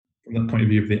from the point of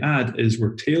view of the ad is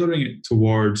we're tailoring it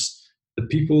towards the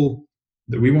people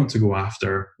that we want to go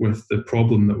after with the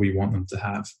problem that we want them to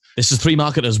have. This is Three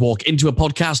Marketers Walk Into a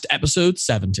Podcast, episode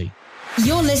 70.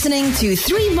 You're listening to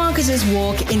Three Marketers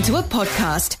Walk Into a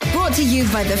Podcast, brought to you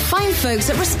by the fine folks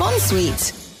at Response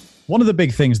Suite. One of the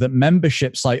big things that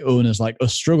membership site owners like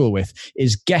us struggle with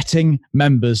is getting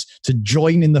members to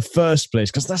join in the first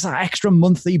place, because that's that extra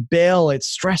monthly bill. It's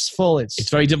stressful. It's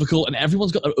very difficult, and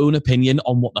everyone's got their own opinion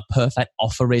on what the perfect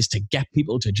offer is to get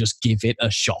people to just give it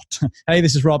a shot. Hey,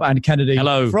 this is Rob and Kennedy.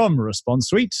 Hello. From Response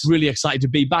Suite. Really excited to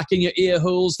be back in your ear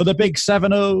holes for the Big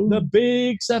 7-0. The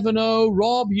Big 7-0.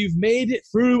 Rob, you've made it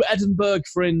through Edinburgh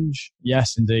Fringe.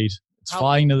 Yes, indeed. It's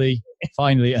finally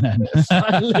an end.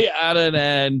 Finally at an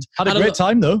end. Had a great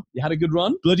time, though. You had a good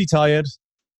run? Bloody tired.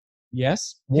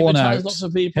 Yes. Worn out. Hypnotised lots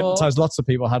of people. Hypnotised lots of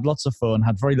people. Had lots of fun.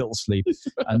 Had very little sleep.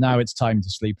 And now it's time to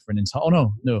sleep for an entire...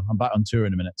 Oh, no. I'm back on tour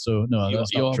in a minute. So, no,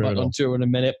 that's not true at all. You're back on tour in a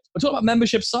minute. We're talking about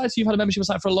membership sites. You've had a membership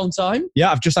site for a long time.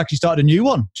 Yeah, I've just actually started a new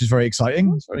one, which is very exciting.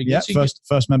 Oh, that's very good. Yeah, So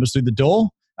first members through the door.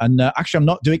 And actually, I'm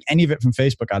not doing any of it from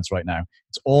Facebook ads right now.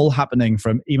 It's all happening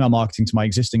from email marketing to my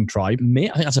existing tribe. Mate,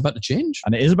 I think that's about to change.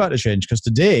 And it is about to change, because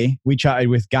today we chatted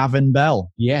with Gavin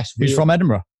Bell. Yes. Who's from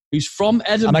Edinburgh. Who's from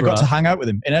Edinburgh. And I got to hang out with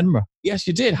him in Edinburgh. Yes,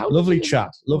 you did. How lovely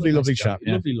chat. Lovely chat.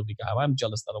 Yeah. Lovely guy. I'm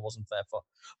jealous that I wasn't there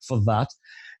for that.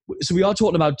 So we are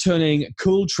talking about turning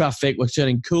cold traffic, we're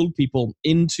turning cold people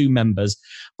into members,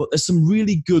 but there's some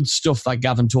really good stuff that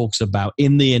Gavin talks about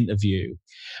in the interview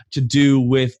to do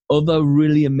with other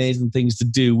really amazing things to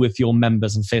do with your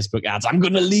members and Facebook ads. I'm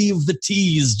going to leave the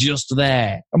tease just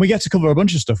there. And we get to cover a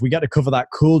bunch of stuff. We get to cover that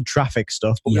cold traffic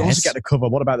stuff, but we also get to cover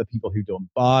what about the people who don't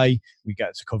buy. We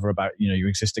get to cover about, your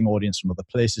existing audience from other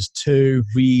places too.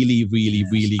 Really, really,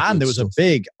 really good And there was stuff. a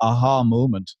big aha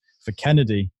moment for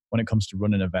Kennedy when it comes to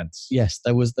running events. Yes,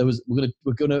 there was.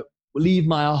 We're gonna leave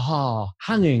my aha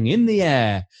hanging in the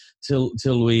air till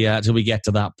we get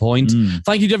to that point.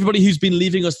 Thank you to everybody who's been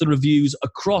leaving us the reviews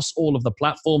across all of the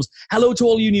platforms. Hello to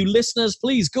all you new listeners.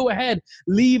 Please go ahead,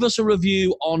 leave us a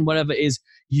review on wherever it is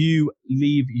you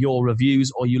leave your reviews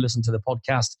or you listen to the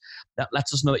podcast. That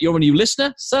lets us know that you're a new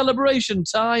listener. Celebration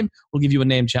time. We'll give you a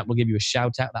name chat. We'll give you a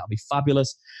shout out. That'll be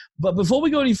fabulous. But before we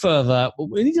go any further,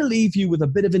 we need to leave you with a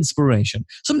bit of inspiration,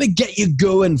 something to get you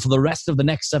going for the rest of the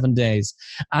next 7 days.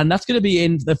 And that's going to be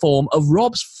in the form of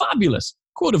Rob's fabulous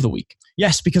quote of the week.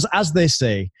 Yes, because as they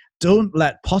say, don't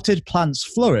let potted plants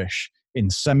flourish in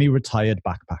semi-retired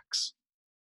backpacks.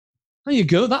 There you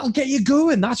go. That'll get you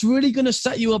going. That's really going to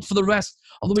set you up for the rest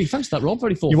of the week. Thanks for that, Rob.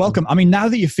 Very thoughtful. You're welcome. I mean, now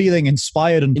that you're feeling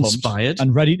inspired and pumped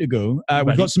and ready to go,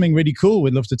 we've got something really cool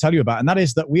we'd love to tell you about. And that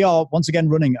is that we are once again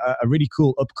running a really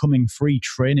cool upcoming free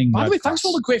training. By the way, thanks for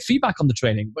all the great feedback on the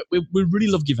training. But we really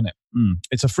love giving it.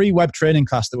 It's a free web training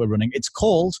class that we're running. It's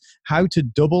called How to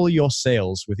Double Your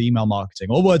Sales with Email Marketing,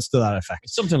 or words to that effect.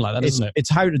 It's something like that, isn't it?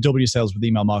 It's how to double your sales with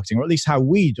email marketing, or at least how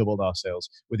we doubled our sales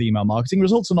with email marketing.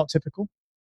 Results are not typical,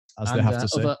 as they have to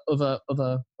say.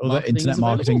 Other internet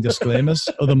marketing disclaimers.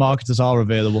 Other marketers are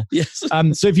available. Yes.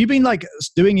 So if you've been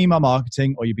doing email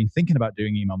marketing, or you've been thinking about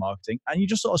doing email marketing, and you're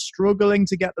just sort of struggling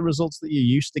to get the results that you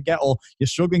used to get, or you're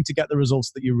struggling to get the results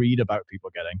that you read about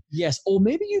people getting. Yes. Or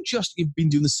maybe you've been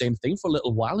doing the same thing for a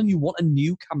little while and you want a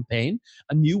new campaign,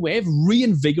 a new way of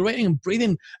reinvigorating and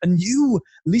breathing a new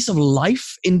lease of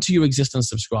life into your existing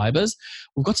subscribers.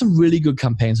 We've got some really good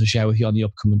campaigns to share with you on the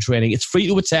upcoming training. It's free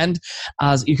to attend,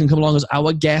 as you can come along as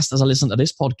our guest as I listen to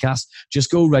this podcast.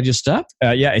 Just go register.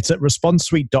 It's at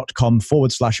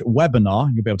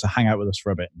responsesuite.com/webinar. You'll be able to hang out with us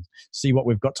for a bit and see what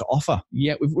we've got to offer.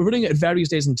 Yeah, we're running it at various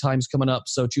days and times coming up,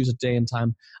 so choose a day and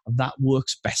time that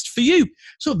works best for you.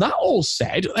 So that all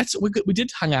said, we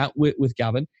did hang out with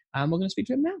Gavin, and we're going to speak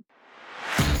to him now.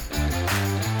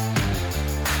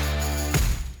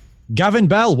 Gavin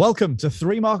Bell, welcome to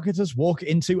Three Marketers Walk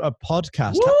Into a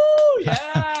Podcast. Woo,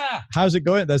 yeah! How's it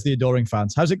going? There's the adoring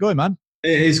fans. How's it going, man?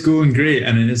 It is going great,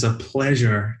 and it is a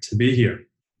pleasure to be here.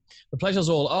 The pleasure's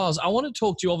all ours. I want to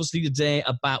talk to you, obviously, today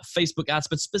about Facebook ads,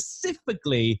 but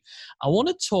specifically, I want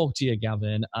to talk to you,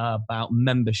 Gavin, about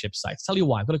membership sites. Tell you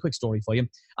why. I've got a quick story for you.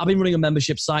 I've been running a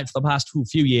membership site for the past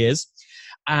few years,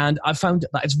 and I've found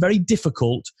that it's very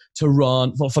difficult to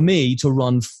run, for me, to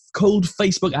run cold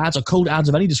Facebook ads or cold ads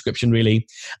of any description, really,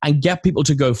 and get people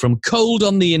to go from cold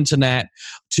on the internet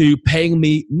to paying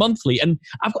me monthly. And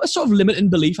I've got a sort of limiting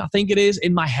belief, I think it is,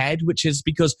 in my head, which is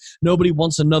because nobody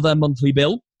wants another monthly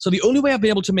bill. So the only way I've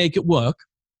been able to make it work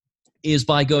is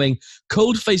by going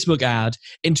cold Facebook ad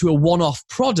into a one-off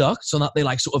product, so that they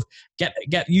sort of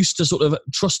get used to sort of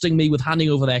trusting me with handing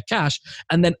over their cash,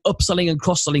 and then upselling and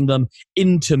cross-selling them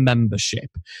into membership.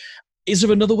 Is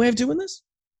there another way of doing this?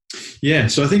 Yeah,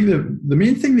 so I think the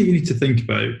main thing that you need to think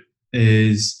about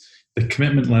is the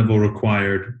commitment level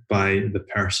required by the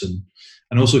person,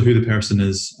 and also who the person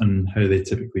is and how they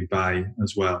typically buy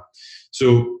as well.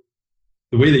 So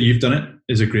the way that you've done it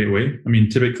is a great way. I mean,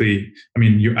 typically,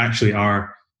 you actually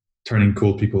are turning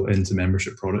cold people into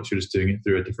membership products. You're just doing it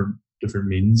through a different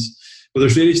means. But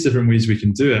there's various different ways we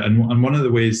can do it. And one of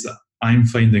the ways that I'm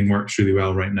finding works really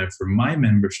well right now for my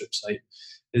membership site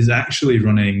is actually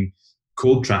running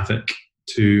cold traffic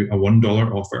to a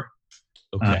 $1 offer.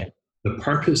 Okay. The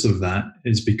purpose of that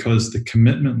is because the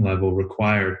commitment level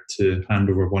required to hand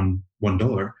over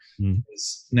 $1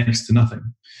 is next to nothing.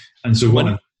 And so what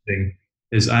I'm doing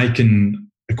is I can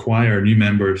acquire new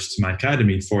members to my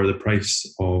academy for the price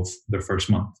of their first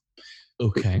month.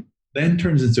 Okay. It then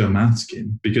turns into a maths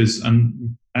game, because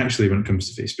actually when it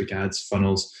comes to Facebook ads,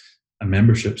 funnels, and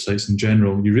membership sites in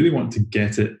general, you really want to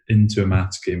get it into a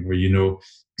maths game where you know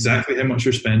exactly how much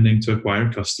you're spending to acquire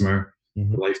a customer,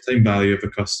 the lifetime value of a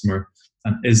customer,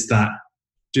 and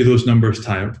do those numbers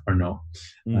tie up or not?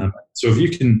 So if you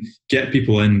can get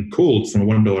people in cold from a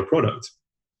 $1 product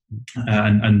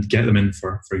and get them in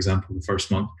for example, the first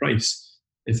month price,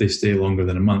 if they stay longer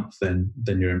than a month, then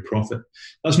you're in profit.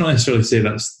 That's not necessarily to say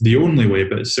that's the only way,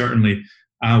 but it's certainly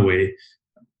a way.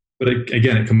 But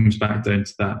again, it comes back down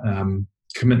to that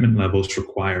commitment levels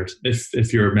required.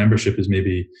 If your membership is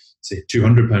maybe, say,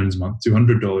 £200 a month,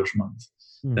 $200 a month,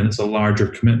 then it's a larger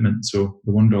commitment. So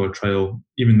the $1 trial,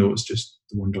 even though it's just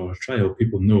the $1 trial,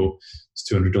 people know it's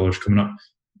 $200 coming up.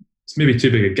 It's maybe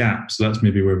too big a gap. So that's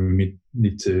maybe where we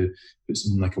need to put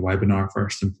something like a webinar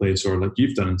first in place, or like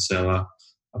you've done, and sell a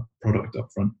product up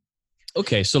front.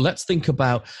 Okay, so let's think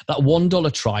about that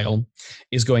 $1 trial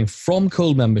is going from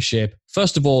cold membership.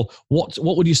 First of all, what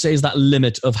would you say is that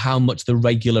limit of how much the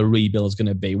regular rebill is going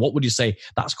to be? What would you say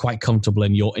that's quite comfortable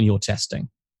in your testing?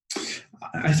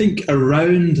 I think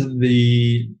around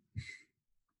the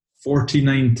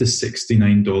 $49 to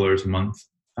 $69 a month.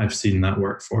 I've seen that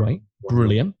work for. Right,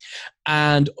 brilliant.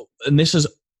 And this is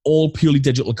all purely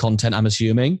digital content, I'm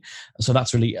assuming. So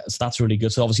that's really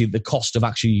good. So obviously the cost of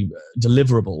actually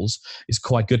deliverables is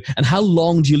quite good. And how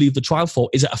long do you leave the trial for?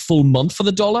 Is it a full month for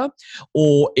the $1,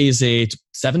 or is it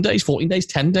 7 days, 14 days,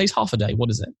 10 days, half a day? What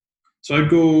is it? So I'd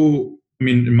go,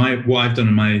 what I've done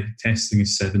in my testing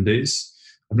is 7 days.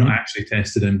 I've not actually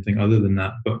tested anything other than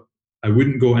that, but I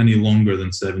wouldn't go any longer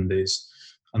than 7 days.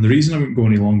 And the reason I wouldn't go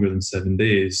any longer than 7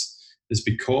 days is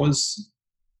because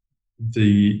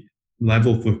the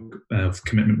level of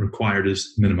commitment required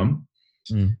is minimum.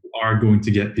 Are going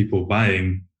to get people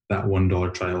buying that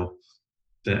 $1 trial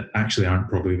that actually aren't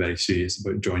probably very serious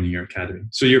about joining your academy.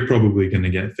 So you're probably going to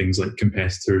get things like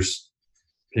competitors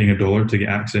paying $1 to get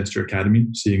access to your academy,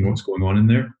 seeing what's going on in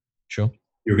there. Sure.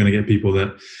 You're going to get people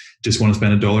that just want to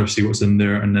spend $1, see what's in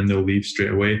there, and then they'll leave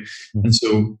straight away. And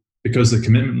so because the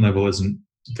commitment level isn't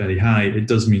very high, it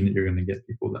does mean that you're going to get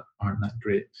people that aren't that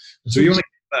great. So you want to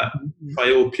keep that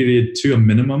trial period to a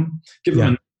minimum. Give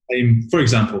them time. For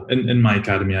example, in my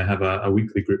academy, I have a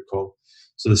weekly group call.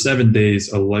 So the 7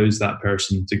 days allows that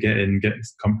person to get in, get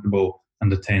comfortable,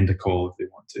 and attend a call if they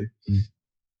want to.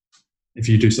 If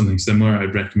you do something similar,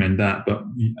 I'd recommend that, but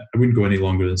I wouldn't go any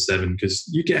longer than 7, because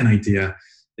you get an idea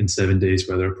in 7 days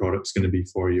whether a product's going to be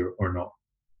for you or not.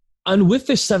 And with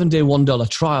this 7-day $1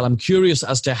 trial, I'm curious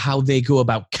as to how they go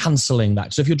about cancelling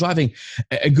that. So if you're driving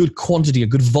a good quantity, a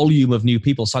good volume of new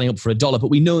people signing up for $1, but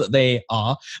we know that they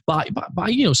are, by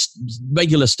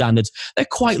regular standards, they're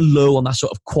quite low on that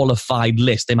sort of qualified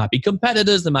list. They might be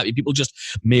competitors, there might be people just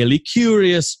merely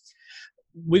curious.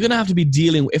 We're going to have to be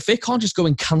dealing, if they can't just go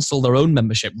and cancel their own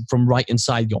membership from right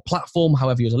inside your platform,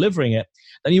 however you're delivering it,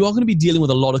 then you are going to be dealing with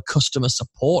a lot of customer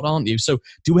support, aren't you? So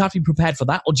do we have to be prepared for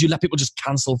that, or do you let people just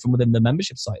cancel from within the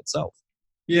membership site itself?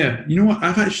 Yeah, you know what?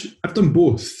 I've done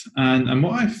both. And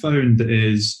what I found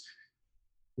is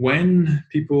when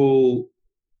people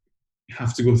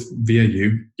have to go via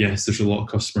you, yes, there's a lot of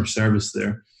customer service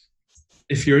there.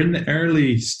 If you're in the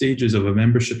early stages of a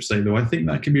membership site, though, I think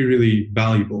that can be really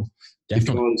valuable.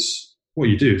 Definitely. Because what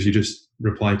you do is you just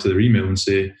reply to their email and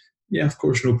say, yeah, of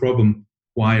course, no problem.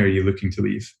 Why are you looking to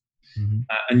leave?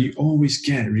 And you always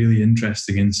get really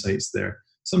interesting insights there.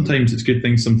 Sometimes it's good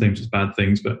things, sometimes it's bad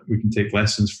things, but we can take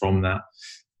lessons from that.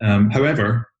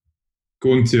 However,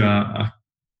 going to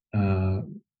a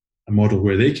model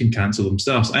where they can cancel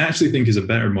themselves, I actually think is a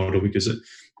better model, because it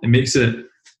makes it,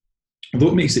 although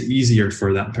it makes it easier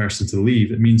for that person to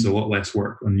leave, it means a lot less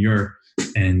work on your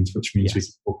end, which means we can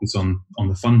focus on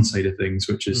the fun side of things,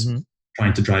 which is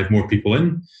trying to drive more people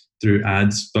in through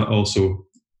ads, but also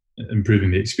improving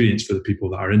the experience for the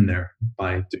people that are in there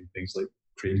by doing things like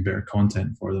creating better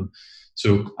content for them.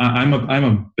 So I'm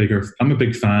a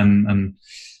big fan and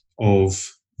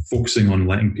of focusing on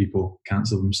letting people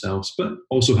cancel themselves, but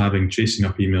also chasing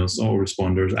up emails,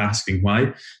 autoresponders, asking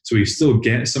why. So we still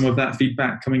get some of that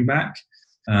feedback coming back,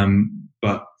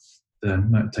 but the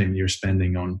amount of time you're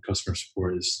spending on customer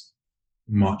support is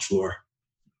much lower.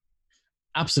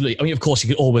 Absolutely. I mean, of course, you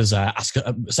could always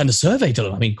send a survey to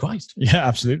them. I mean, Christ. Yeah,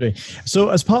 absolutely. So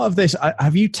as part of this,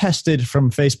 have you tested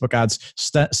from Facebook ads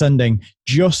sending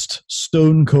just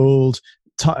stone cold,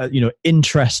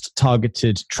 interest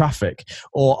targeted traffic,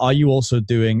 or are you also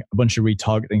doing a bunch of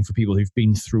retargeting for people who've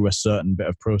been through a certain bit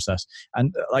of process?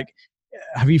 And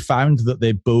have you found that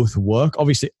they both work?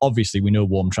 Obviously, we know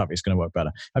warm traffic is going to work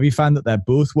better. Have you found that they're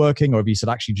both working, or have you said,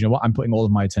 actually, do you know what? I'm putting all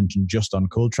of my attention just on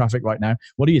cold traffic right now.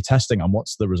 What are you testing and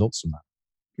what's the results from that?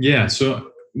 Yeah, so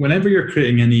whenever you're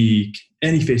creating any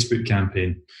Facebook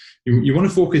campaign, you want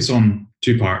to focus on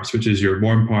two parts, which is your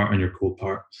warm part and your cold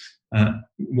part.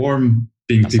 Warm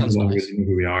being people that already know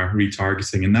who we are,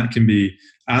 retargeting, and that can be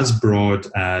as broad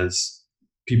as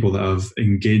people that have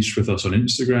engaged with us on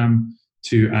Instagram,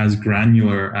 to as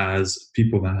granular as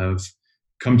people that have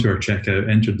come to our checkout,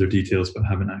 entered their details, but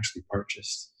haven't actually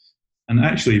purchased. And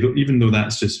actually, even though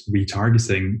that's just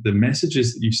retargeting, the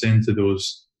messages that you send to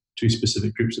those two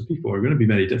specific groups of people are going to be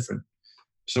very different.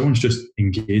 Someone's just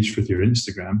engaged with your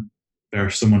Instagram,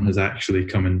 or someone has actually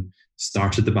come and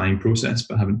started the buying process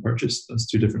but haven't purchased. That's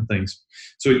two different things.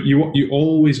 So you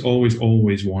always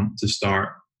want to start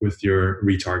with your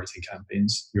retargeting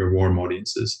campaigns, your warm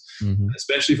audiences,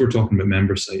 especially if we're talking about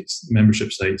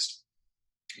membership sites.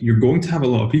 You're going to have a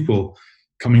lot of people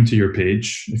coming to your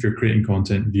page if you're creating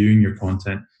content, viewing your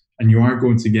content, and you are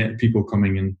going to get people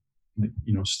coming in,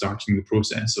 starting the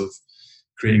process of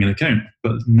creating an account,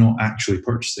 but not actually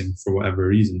purchasing for whatever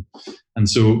reason. And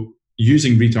so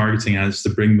using retargeting ads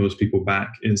to bring those people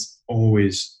back is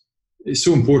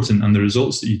so important, and the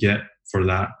results that you get for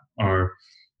that are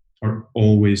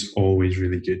always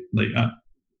really good.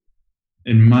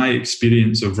 In my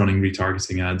experience of running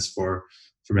retargeting ads for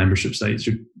membership sites,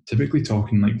 you're typically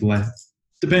talking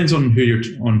depends on who you're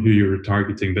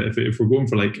retargeting, but if we're going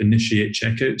for initiate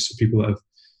checkouts, so people that have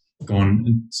gone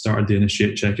and started the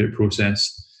initiate checkout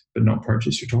process but not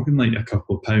purchased, you're talking a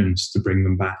couple of pounds to bring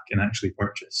them back and actually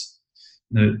purchase.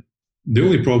 Now, the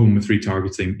only problem with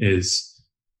retargeting is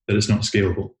that it's not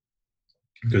scalable,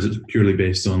 because it's purely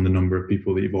based on the number of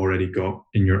people that you've already got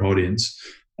in your audience.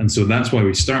 And so that's why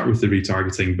we start with the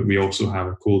retargeting, but we also have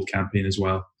a cold campaign as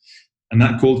well. And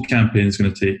that cold campaign is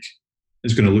going to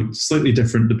look slightly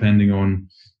different depending on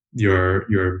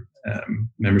your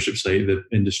membership site, the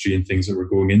industry and things that we're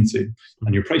going into,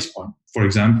 and your price point. For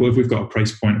example, if we've got a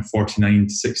price point of $49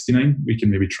 to $69, we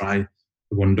can maybe try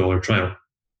the $1 trial.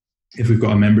 If we've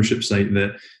got a membership site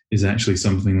that is actually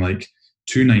something like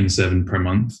 $297 per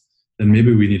month, then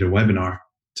maybe we need a webinar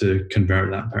to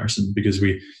convert that person, because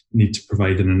we need to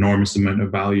provide an enormous amount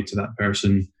of value to that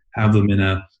person, have them in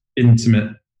an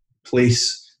intimate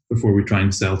place before we try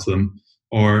and sell to them.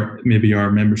 Or maybe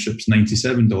our membership's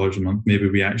 $97 a month. Maybe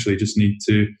we actually just need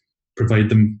to provide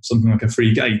them something like a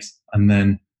free guide and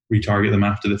then retarget them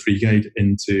after the free guide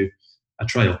into a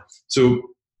trial. So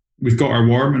we've got our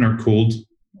warm and our cold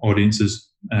audiences,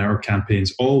 our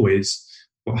campaigns always,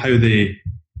 but how they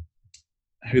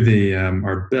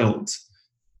are built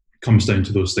comes down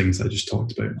to those things that I just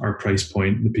talked about: our price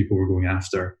point, the people we're going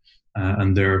after,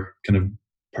 and their kind of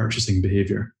purchasing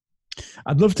behavior.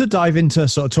 I'd love to dive into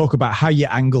sort of talk about how you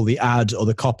angle the ad or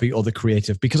the copy or the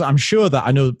creative, because I'm sure that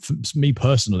I know for me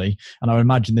personally, and I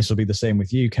imagine this will be the same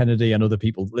with you, Kennedy, and other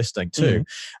people listening too,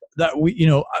 that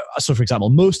so for example,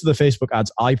 most of the Facebook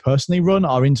ads I personally run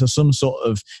are into some sort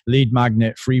of lead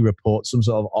magnet, free report, some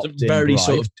sort of opt-in, very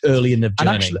sort of early in the journey.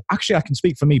 And actually, I can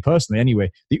speak for me personally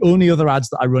anyway. The only other ads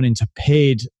that I run into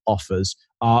paid offers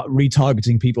are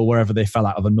retargeting people wherever they fell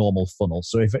out of a normal funnel.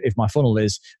 So if my funnel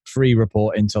is free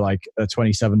report into like a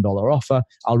 $27 offer,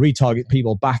 I'll retarget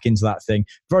people back into that thing,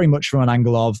 very much from an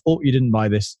angle of, oh, you didn't buy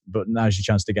this, but now's your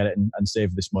chance to get it and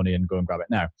save this money and go and grab it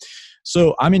now.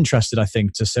 So I'm interested, I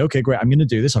think, to say, okay, great, I'm going to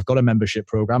do this. I've got a membership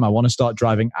program. I want to start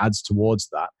driving ads towards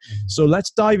that. So let's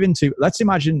start with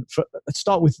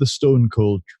the stone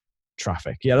cold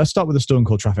traffic. Yeah, let's start with the stone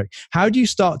cold traffic. How do you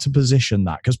start to position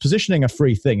that? Because positioning a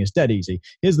free thing is dead easy.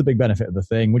 Here's the big benefit of the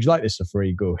thing. Would you like this for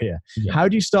free? Go here. Yeah. How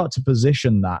do you start to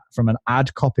position that from an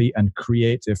ad copy and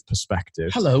creative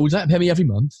perspective? Hello, would that pay me every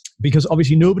month? Because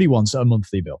obviously nobody wants a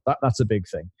monthly bill. That's a big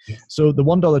thing. Yeah. So the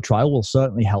 $1 trial will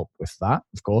certainly help with that,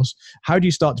 of course. How do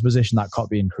you start to position that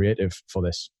copy and creative for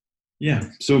this? Yeah.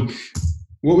 So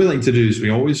what we like to do is we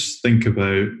always think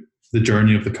about the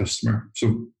journey of the customer.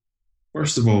 So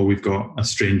first of all, we've got a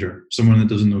stranger, someone that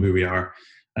doesn't know who we are.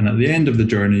 And at the end of the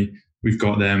journey, we've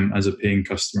got them as a paying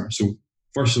customer. So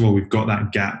first of all, we've got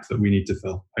that gap that we need to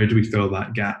fill. How do we fill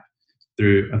that gap?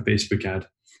 Through a Facebook ad.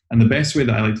 And the best way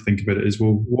that I like to think about it is,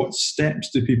 well, what steps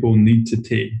do people need to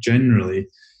take generally?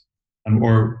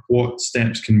 Or what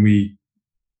steps can we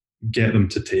get them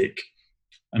to take?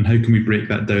 And how can we break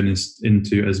that down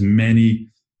into as many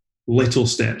little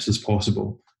steps as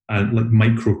possible, like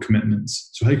micro commitments?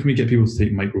 So how can we get people to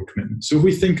take micro commitments? So if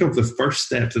we think of the first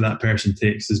step that person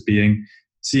takes as being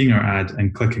seeing our ad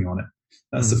and clicking on it,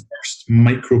 that's the first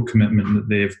micro commitment that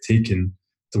they've taken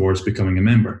towards becoming a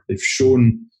member. They've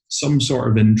shown some sort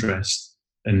of interest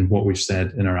in what we've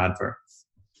said in our advert,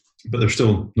 but they're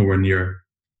still nowhere near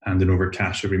handing over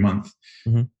cash every month.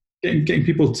 Mm-hmm. Getting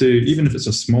people to, even if it's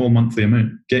a small monthly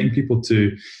amount, getting people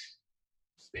to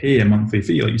pay a monthly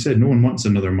fee. Like you said, no one wants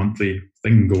another monthly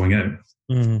thing going out.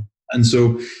 Mm-hmm. And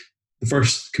so the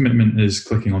first commitment is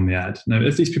clicking on the ad. Now,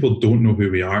 if these people don't know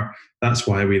who we are, that's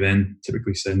why we then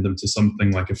typically send them to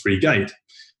something like a free guide,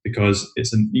 because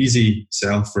it's an easy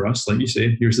sell for us. Like you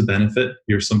say, here's the benefit,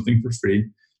 here's something for free,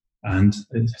 and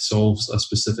it solves a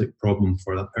specific problem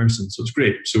for that person. So it's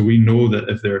great. So we know that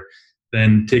if they're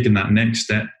then taking that next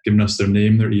step, giving us their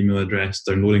name, their email address,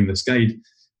 downloading this guide,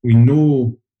 we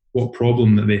know what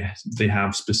problem that they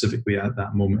have specifically at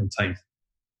that moment in time.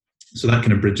 So that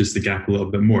kind of bridges the gap a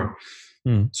little bit more.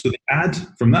 So the ad,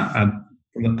 from that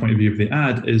point of view of the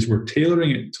ad, is we're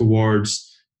tailoring it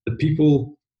towards the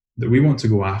people that we want to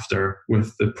go after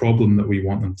with the problem that we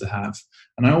want them to have.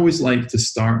 And I always like to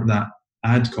start that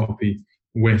ad copy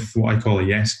with what I call a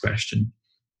yes question,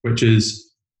 which is,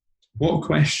 what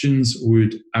questions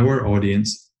would our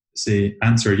audience say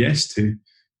answer yes to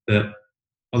that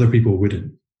other people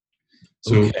wouldn't?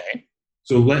 So,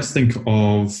 so let's think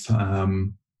of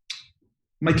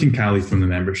Mike and Callie from the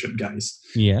Membership Guys.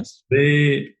 Yes.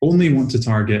 They only want to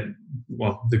target,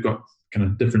 well, they've got kind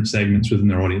of different segments within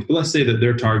their audience, but let's say that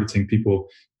they're targeting people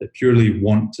that purely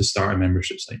want to start a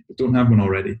membership site but don't have one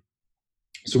already.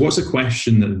 So what's a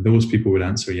question that those people would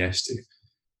answer yes to? It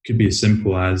could be as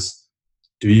simple as,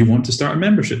 do you want to start a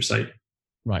membership site?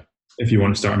 Right. If you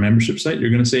want to start a membership site,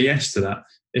 you're going to say yes to that.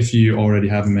 If you already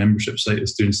have a membership site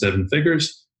that's doing 7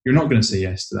 figures, you're not going to say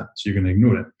yes to that, so you're going to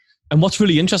ignore it. And what's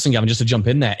really interesting, Gavin, just to jump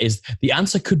in there, is the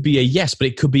answer could be a yes, but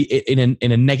it could be in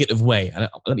a negative way. And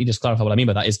let me just clarify what I mean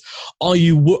by that is, are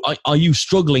you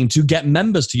struggling to get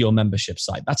members to your membership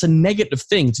site? That's a negative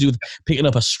thing to do with picking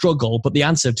up a struggle, but the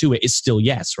answer to it is still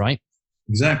yes, right?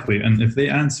 Exactly. And if they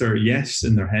answer yes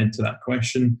in their head to that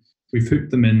question, we've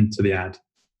hooked them into the ad.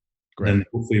 Great. Then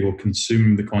hopefully we'll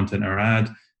consume the content in our ad.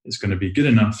 It's going to be good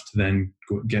enough to then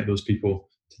go get those people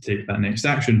to take that next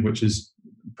action, which is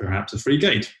perhaps a free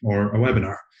guide or a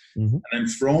webinar. Mm-hmm. And then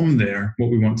from there,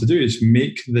 what we want to do is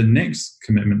make the next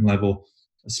commitment level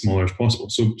as smaller as possible.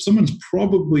 So someone's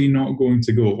probably not going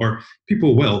to go, or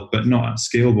people will, but not at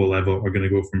scalable level, are going to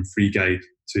go from free guide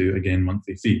to, again,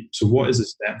 monthly fee. So what is the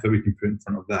step that we can put in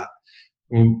front of that?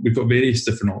 Well, we've got various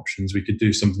different options. We could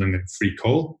do something like a free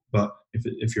call, but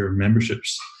if your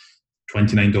membership's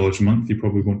 $29 a month, you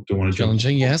probably don't want to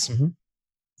challenging, yes. Mm-hmm.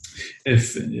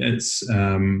 If it's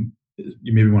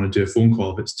you maybe want to do a phone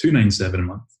call if it's $297 a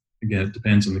month. Again, it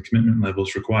depends on the commitment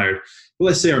levels required. But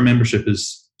let's say our membership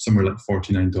is somewhere like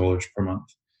 $49 per month.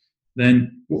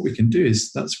 Then what we can do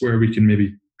is, that's where we can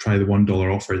maybe try the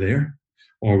 $1 offer there,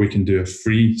 or we can do a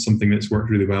free, something that's worked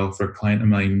really well for a client of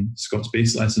mine,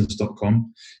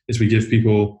 scottsbaselessons.com, is we give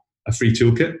people a free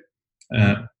toolkit,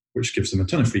 which gives them a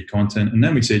ton of free content. And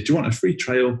then we say, do you want a free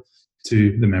trial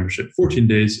to the membership? 14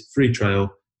 days, free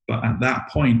trial. But at that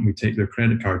point, we take their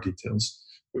credit card details,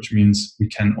 which means we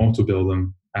can auto bill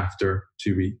them after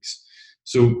 2 weeks.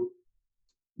 So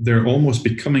they're almost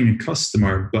becoming a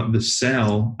customer, but the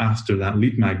sell after that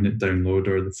lead magnet download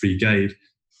or the free guide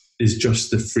is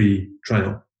just the free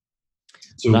trial.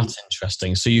 So that's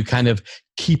interesting. So you kind of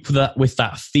keep that with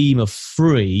that theme of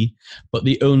free, but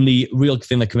the only real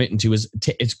thing they're committing to is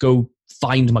go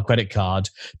find my credit card,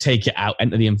 take it out,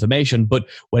 enter the information. But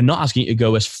we're not asking you to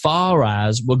go as far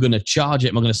as we're going to charge it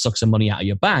and we're going to suck some money out of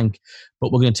your bank,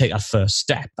 but we're going to take that first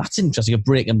step. That's interesting. You're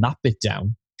breaking that bit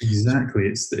down. Exactly.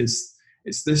 It's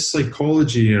this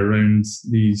psychology around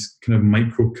these kind of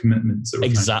micro commitments.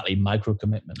 Exactly, micro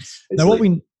commitments. Now, what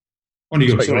we... On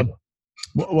you go, sorry.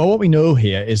 Well, what we know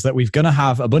here is that we're going to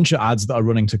have a bunch of ads that are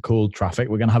running to cold traffic.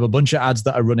 We're going to have a bunch of ads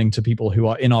that are running to people who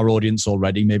are in our audience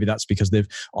already. Maybe that's because they've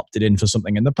opted in for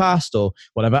something in the past or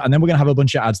whatever. And then we're going to have a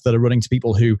bunch of ads that are running to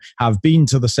people who have been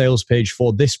to the sales page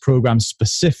for this program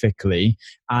specifically,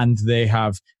 and they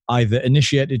have either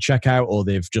initiated checkout or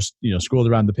they've just scrolled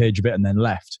around the page a bit and then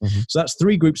left. So that's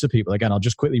 3 groups of people. Again, I'll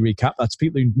just quickly recap. That's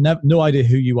people who no idea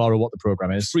who you are or what the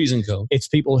program is. Freezing cold. It's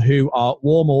people who are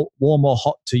warm or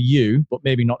hot to you, but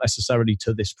maybe not necessarily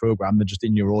to this program. They're just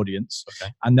in your audience.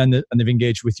 Okay. And then they've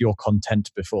engaged with your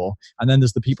content before. And then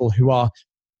there's the people who are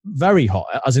very hot,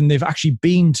 as in they've actually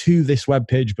been to this web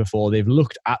page before, they've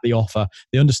looked at the offer,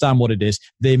 they understand what it is,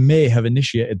 they may have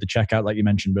initiated the checkout like you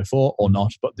mentioned before or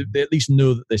not, but they at least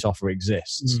know that this offer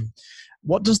exists.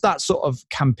 What does that sort of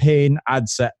campaign ad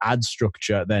set, ad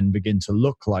structure then begin to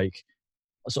look like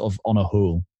sort of on a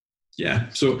whole? Yeah,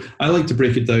 so I like to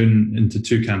break it down into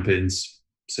 2 campaigns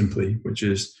simply, which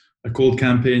is a cold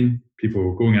campaign,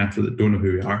 people going after that don't know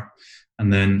who we are,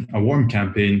 and then a warm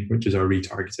campaign, which is our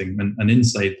retargeting. And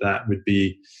inside that would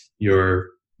be your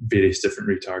various different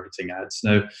retargeting ads.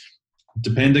 Now,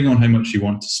 depending on how much you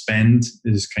want to spend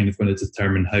is kind of going to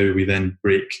determine how we then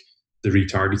break the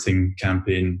retargeting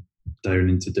campaign down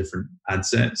into different ad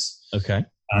sets. Okay.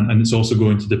 And it's also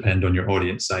going to depend on your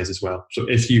audience size as well. So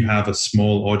if you have a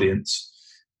small audience,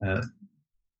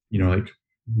 like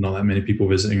not that many people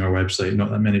visiting our website, not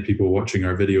that many people watching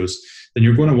our videos, then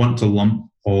you're going to want to lump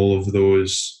all of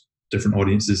those different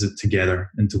audiences together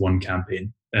into one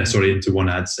campaign, into one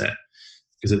ad set,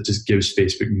 because it just gives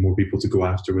Facebook more people to go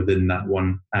after within that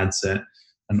one ad set,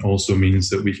 and also means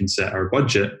that we can set our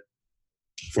budget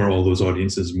for all those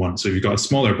audiences in one. So if you've got a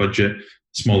smaller budget,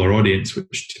 smaller audience,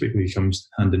 which typically comes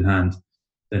hand in hand,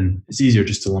 then it's easier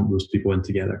just to lump those people in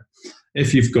together.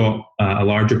 If you've got a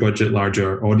larger budget,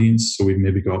 larger audience, so we've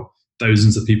maybe got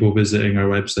thousands of people visiting our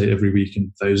website every week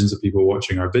and thousands of people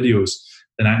watching our videos,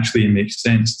 then actually it makes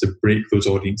sense to break those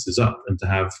audiences up and to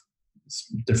have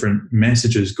different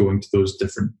messages going to those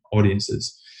different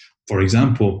audiences. For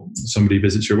example, somebody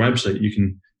visits your website, you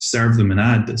can serve them an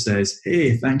ad that says,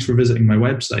 "Hey, thanks for visiting my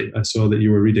website. I saw that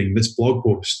you were reading this blog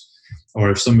post." Or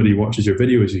if somebody watches your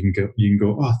videos, you can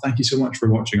go, "Oh, thank you so much for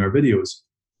watching our videos."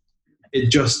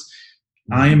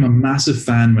 I am a massive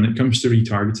fan when it comes to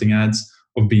retargeting ads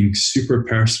of being super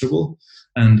personable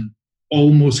and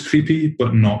almost creepy,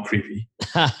 but not creepy.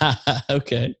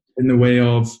 Okay. In the way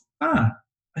of, I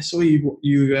saw you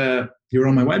were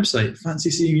on my website. Fancy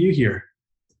seeing you here.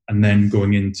 And then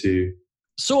going into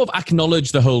sort of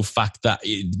acknowledge the whole fact that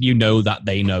you know that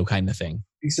they know kind of thing.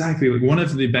 Exactly. Like one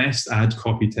of the best ad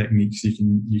copy techniques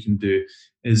you can do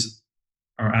is,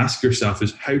 or ask yourself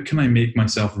is, how can I make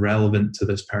myself relevant to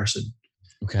this person?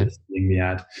 Okay. Seeing the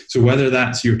ad. So whether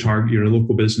that's your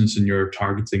local business and you're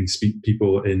targeting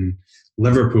people in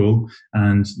Liverpool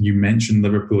and you mention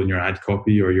Liverpool in your ad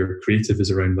copy, or your creative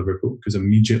is around Liverpool because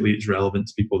immediately it's relevant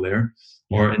to people there.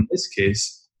 Yeah. Or in this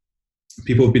case,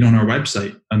 people have been on our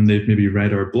website and they've maybe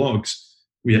read our blogs.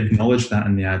 We acknowledge that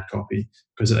in the ad copy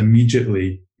because it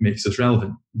immediately makes us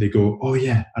relevant. They go, "Oh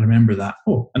yeah, I remember that.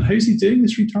 Oh, and how's he doing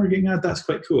this retargeting ad? That's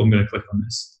quite cool. I'm going to click on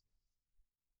this."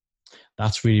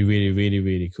 That's really, really, really,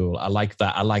 really cool. I like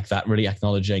that. I like that, really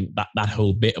acknowledging that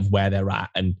whole bit of where they're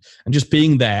at and just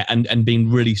being there and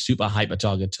being really super hyper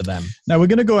target to them. Now we're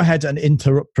going to go ahead and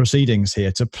interrupt proceedings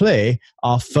here to play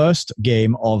our first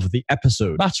game of the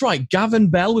episode. That's right. Gavin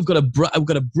Bell, we've got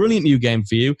a brilliant new game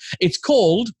for you. It's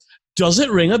called Does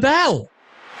It Ring a Bell?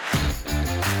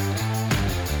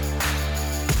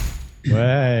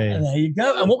 Way. And there you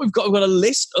go. And what we've got a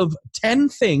list of 10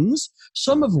 things,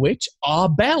 some of which are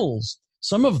bells.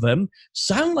 Some of them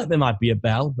sound like they might be a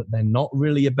bell, but they're not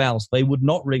really a bell. So they would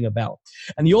not ring a bell.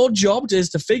 And your job is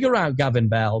to figure out, Gavin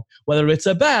Bell, whether it's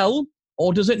a bell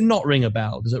or does it not ring a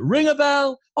bell? Does it ring a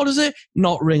bell or does it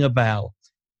not ring a bell?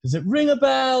 Does it ring a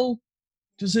bell?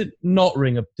 Does it not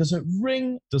ring a? Does it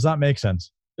ring? Does that make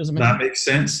sense? Does it make that sense? makes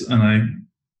sense, and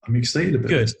I'm excited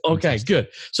about it. Good. Okay, good.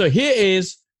 So here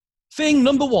is thing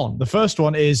number 1. The first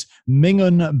one is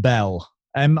Mingun Bell.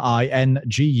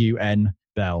 Mingun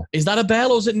Bell. Is that a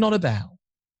bell or is it not a bell?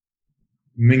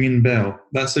 Mingun Bell.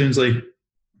 That sounds like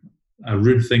a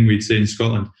rude thing we'd say in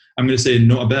Scotland. I'm going to say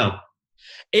not a bell.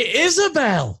 It is a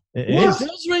bell. It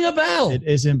does ring a bell. It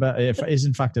is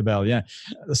in fact a bell, yeah.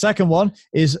 The second one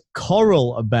is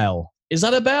Coral Bell. Is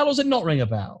that a bell or does it not ring a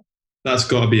bell? That's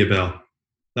got to be a bell.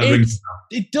 That rings a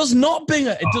bell. It does not ring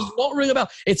it does not ring a bell.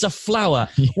 It's a flower.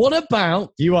 What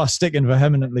about... You are sticking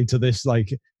vehemently to this,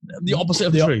 like... The opposite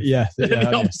of truth. Yeah.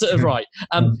 The opposite of right.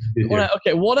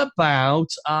 Okay, what about...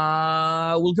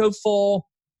 we'll go for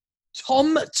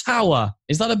Tom Tower.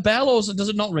 Is that a bell or does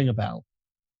it not ring a bell?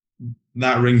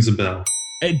 That rings a bell.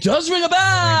 It does ring a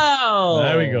bell!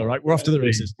 There we go. Right, we're off to the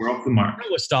races. We're off the mark.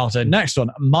 We're starting. Next one,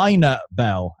 Minor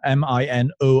Bell. Minor,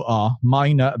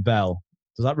 Minor Bell.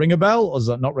 Does that ring a bell or does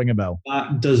that not ring a bell?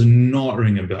 That does not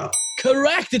ring a bell.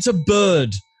 Correct. It's a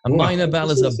bird. A minor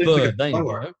bell is a It sounds like bird. There you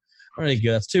flower. go. Very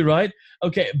good. That's 2 right.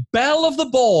 Okay, bell of the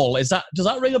ball. Does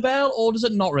that ring a bell or does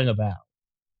it not ring a bell?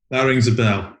 That rings a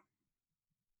bell.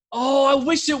 Oh, I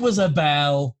wish it was a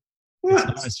bell. What?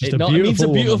 It's just It a means a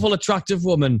beautiful beautiful, woman. attractive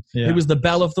woman Yeah. who was the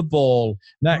belle of the ball.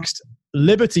 Next,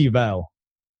 Liberty Bell.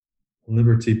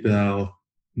 Liberty Bell.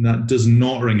 That does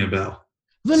not ring a bell.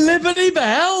 The Liberty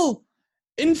Bell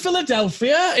in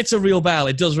Philadelphia. It's a real bell.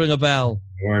 It does ring a bell.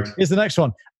 Word. Here's the next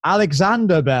one.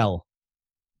 Alexander Bell.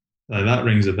 That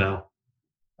rings a bell.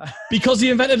 Because he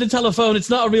invented the telephone, it's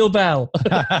not a real bell.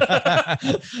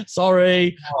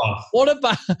 Sorry. Oh, What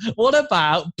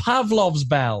about Pavlov's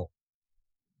bell?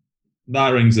 that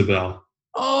rings a bell.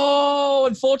 Oh,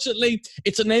 unfortunately,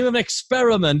 it's a name of an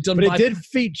experiment done But by... it did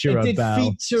feature It a did bell.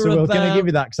 feature so a we're going bell. to give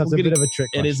you that because that's We're a bit gonna- of a trick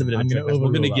It is a bit of a question. trick I'm question. We're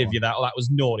gonna going to overrule give that you that. That was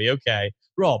naughty. Okay.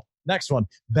 Rob, next one.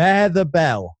 Bear the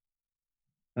Bell.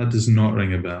 That does not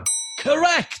ring a bell.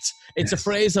 Correct. It's a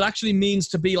phrase that actually means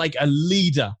to be like a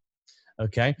leader.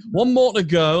 Okay. One more to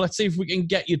go. Let's see if we can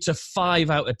get you to 5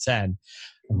 out of 10.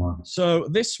 Come on. So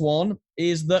this one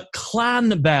is the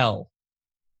clan bell.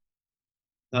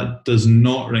 That does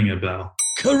not ring a bell.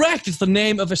 Correct. It's the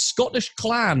name of a Scottish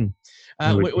clan,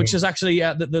 There we which go. is actually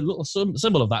the little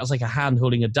symbol of that is like a hand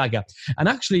holding a dagger. And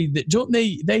actually, don't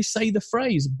they say the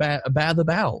phrase "bear the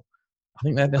bell"? I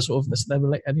think they're sort of they're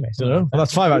related anyway. I don't know. Well,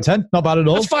 that's 5 out of 10. Not bad at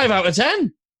all. That's 5 out of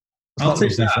 10. I'll not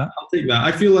take too that. fat. I'll take that.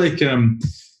 I feel like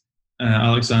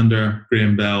Alexander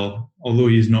Graham Bell, although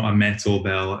he's not a metal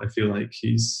bell, I feel like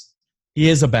he is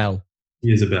Here's a bell.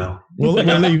 a bell. We'll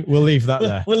leave that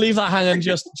there. We'll leave that hanging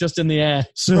just in the air.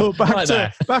 So Right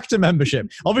there. back to membership.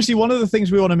 Obviously, one of the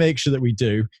things we want to make sure that we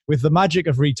do with the magic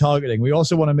of retargeting, we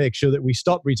also want to make sure that we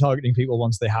stop retargeting people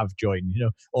once they have joined,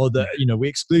 or that, we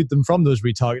exclude them from those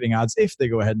retargeting ads if they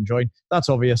go ahead and join. That's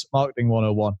obvious. Marketing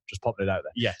 101, just popping it out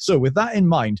there. Yeah. So with that in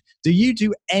mind, do you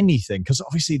do anything? Because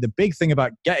obviously the big thing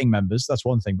about getting members, that's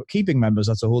one thing, but keeping members,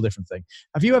 that's a whole different thing.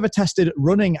 Have you ever tested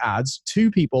running ads to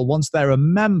people once they're a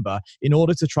member in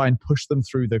order to try and push them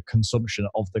through the consumption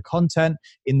of the content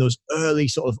in those early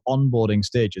sort of onboarding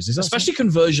stages? Is that Especially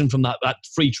conversion from that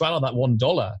free trial of that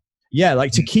 $1. yeah,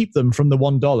 like to keep them from the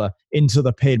 $1 into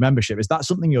the paid membership? Is that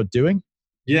something you're doing?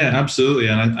 Yeah, absolutely.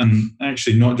 And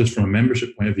actually not just from a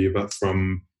membership point of view, but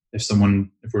from if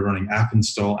we're running app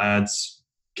install ads,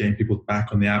 getting people back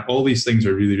on the app, all these things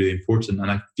are really, really important.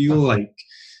 And I feel like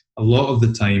a lot of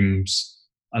the times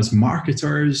as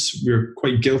marketers, we're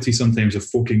quite guilty sometimes of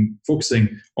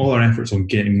focusing all our efforts on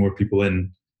getting more people in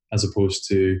as opposed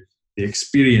to the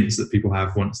experience that people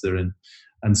have once they're in.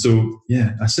 And so,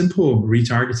 yeah, a simple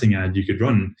retargeting ad you could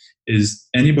run is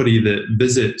anybody that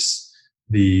visits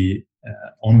the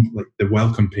the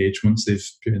welcome page once they've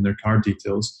put in their card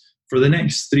details, for the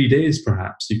next 3 days,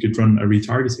 perhaps you could run a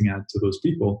retargeting ad to those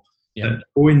people that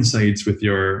coincides with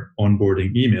your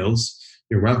onboarding emails,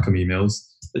 your welcome emails,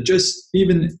 that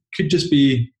could just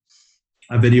be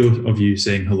a video of you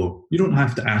saying hello. You don't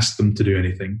have to ask them to do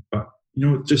anything, but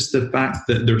just the fact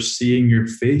that they're seeing your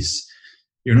face,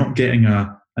 you're not getting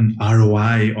an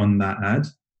ROI on that ad,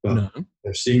 but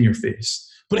they're seeing your face.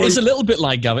 But it's a little bit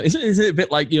like, Gavin, is it a bit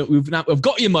like, we've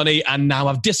got your money and now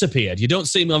I've disappeared. You don't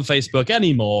see me on Facebook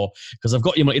anymore because I've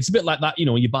got your money. It's a bit like that,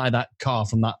 when you buy that car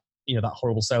from that, that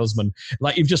horrible salesman.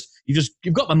 Like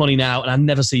you've got my money now and I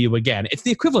never see you again. It's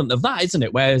the equivalent of that, isn't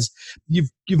it? Whereas you've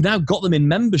now got them in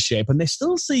membership and they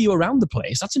still see you around the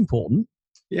place. That's important.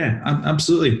 Yeah,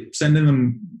 absolutely. Sending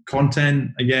them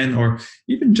content again, or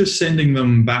even just sending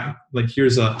them back. Like,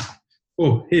 here's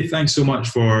hey, thanks so much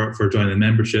for joining the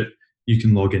membership. You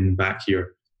can log in back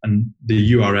here. And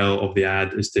the URL of the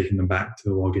ad is taking them back to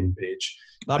the login page.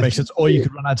 That makes sense. Or you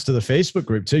could run ads to the Facebook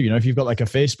group too. If you've got like a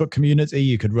Facebook community,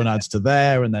 you could run ads to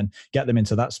there and then get them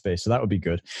into that space. So that would be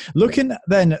good. Looking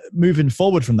then moving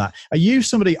forward from that, are you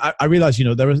somebody, I realize,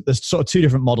 there's sort of 2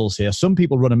 different models here. Some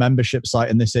people run a membership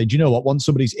site and they say, do you know what? Once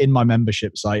somebody's in my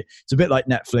membership site, it's a bit like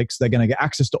Netflix. They're going to get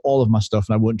access to all of my stuff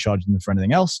and I won't charge them for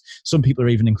anything else. Some people are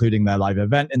even including their live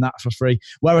event in that for free.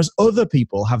 Whereas other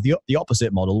people have the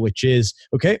opposite model, which is,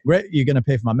 okay, great, you're going to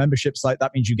pay for my membership site.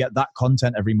 That means you get that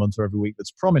content every month or every week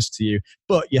that's promised to you,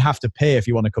 but you have to pay if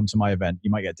you want to come to my event. You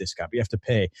might get a discount, but you have to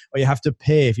pay. Or you have to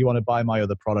pay if you want to buy my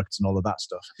other products and all of that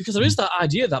stuff. Because there is that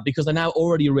idea that because they're now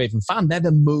already a Raven fan, they're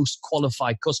the most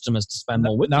qualified customers to spend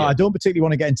more with you. Now, I don't particularly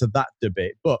want to get into that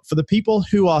debate, but for the people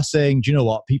who are saying, do you know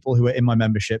what, people who are in my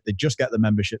membership, they just get the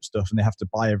membership stuff and they have to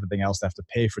buy everything else, they have to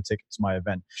pay for a ticket to my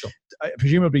event. Sure.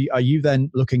 Presumably, are you then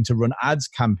looking to run ads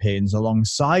campaigns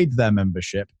alongside their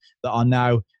membership that are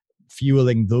now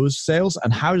fueling those sales?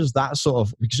 And how does that sort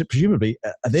of, because presumably,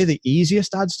 are they the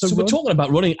easiest ads to run? So we're talking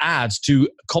about running ads to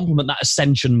complement that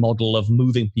ascension model of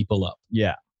moving people up.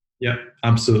 Yeah. Yeah,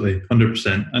 absolutely.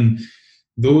 100%. And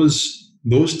those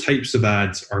types of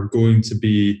ads are going to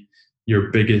be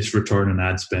your biggest return on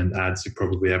ad spend ads you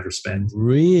probably ever spend.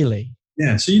 Really?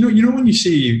 Yeah. So, you know, when you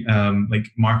see like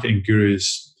marketing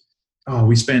gurus, oh,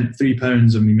 we spent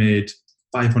 £3 and we made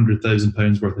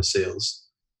 £500,000 worth of sales.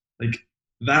 Like,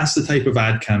 that's the type of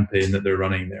ad campaign that they're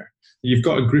running there. You've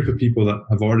got a group of people that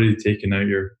have already taken out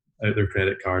their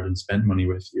credit card and spent money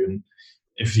with you. And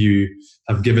if you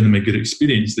have given them a good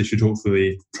experience, they should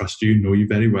hopefully trust you, know you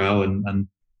very well, and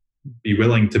be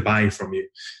willing to buy from you.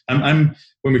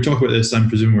 When we talk about this, I'm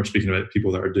presuming we're speaking about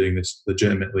people that are doing this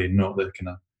legitimately, not the kind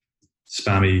of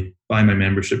spammy, buy my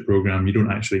membership program. You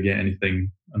don't actually get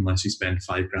anything unless you spend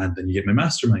 $5,000, then you get my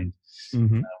mastermind.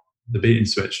 Mm-hmm. The bait and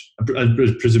switch. I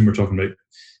presume we're talking about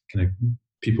kind of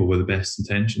people with the best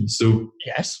intentions. So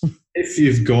yes, if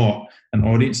you've got an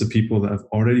audience of people that have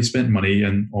already spent money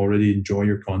and already enjoy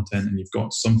your content, and you've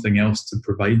got something else to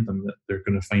provide them that they're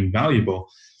going to find valuable,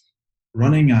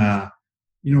 running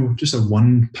just a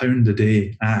 £1 a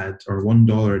day ad or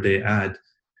 $1 a day ad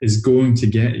is going to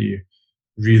get you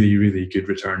really, really good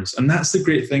returns. And that's the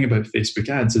great thing about Facebook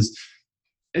ads is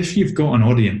if you've got an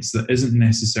audience that isn't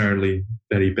necessarily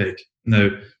very big. Now,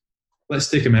 let's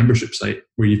take a membership site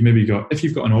where if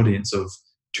you've got an audience of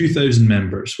 2,000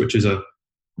 members, which is a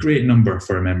great number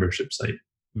for a membership site,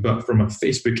 but from a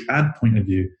Facebook ad point of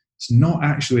view, it's not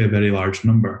actually a very large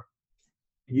number.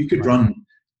 You could run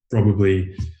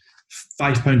probably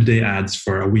 £5 a day ads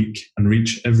for a week and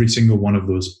reach every single one of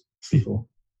those people.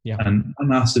 Yeah. And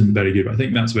that's very good. I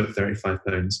think that's about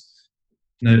 £35.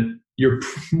 Now, you're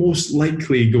most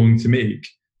likely going to make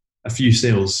a few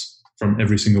sales from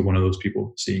every single one of those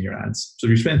people seeing your ads. So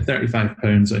if you spend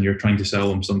 £35 and you're trying to sell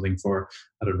them something for,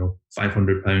 I don't know,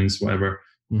 £500, whatever,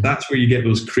 that's where you get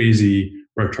those crazy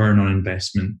return on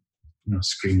investment,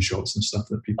 screenshots and stuff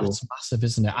that people... That's massive,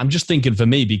 isn't it? I'm just thinking for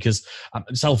me, because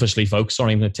selfishly, folks,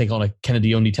 sorry, I'm going to take on a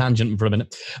Kennedy-only tangent for a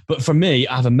minute. But for me,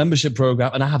 I have a membership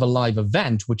program and I have a live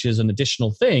event, which is an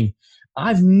additional thing.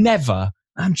 I'm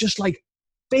just like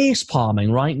face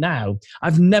palming right now.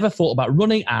 I've never thought about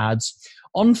running ads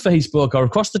on Facebook or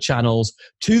across the channels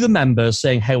to the members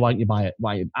saying, hey, why don't you buy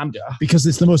it? Because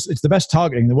it's the best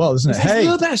targeting in the world, isn't it?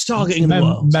 It's the best targeting in the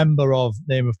world. Member of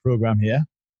name of program here.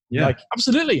 Yeah,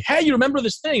 absolutely. Hey, you remember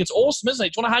this thing? It's awesome, isn't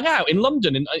it? Do you want to hang out in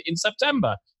London in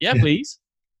September? Yeah, please.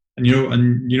 And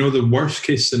the worst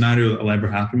case scenario that'll ever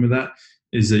happen with that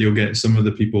is that you'll get some of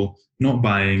the people not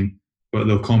buying, but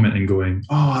they'll comment and going,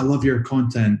 oh, I love your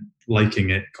content, liking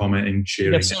it, commenting,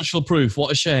 sharing. Get social proof.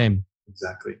 What a shame.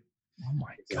 Exactly. Oh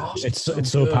my gosh, it's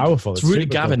so powerful. It's really,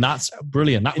 Gavin, cool. That's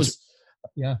brilliant.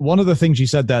 One of the things you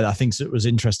said there, I think it was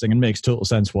interesting and makes total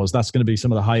sense, was that's going to be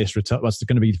some of the highest return. That's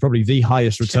going to be probably the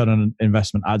highest return on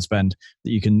investment ad spend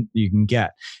that you can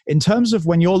get. In terms of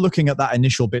when you're looking at that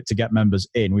initial bit to get members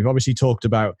in, we've obviously talked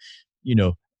about,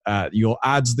 your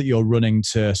ads that you're running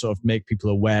to sort of make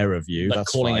people aware of you.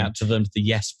 That's calling out to them, the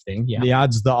yes thing. Yeah. The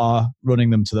ads that are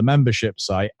running them to the membership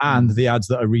site and the ads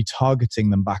that are retargeting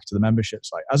them back to the membership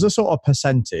site. As a sort of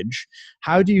percentage,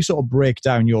 how do you sort of break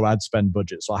down your ad spend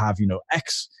budget? So I have,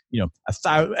 X,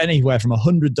 anywhere from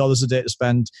 $100 a day to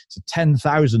spend to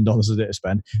 $10,000 a day to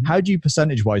spend. How do you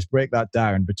percentage-wise break that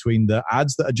down between the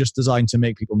ads that are just designed to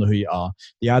make people know who you are,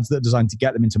 the ads that are designed to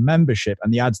get them into membership,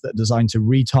 and the ads that are designed to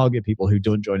retarget people who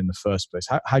don't join in the first place?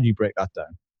 How do you break that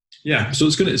down? Yeah, so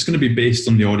it's going to be based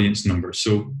on the audience numbers.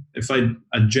 So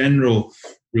a general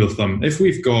rule of thumb, if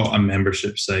we've got a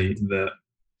membership site that,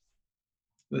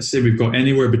 let's say we've got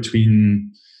anywhere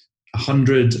between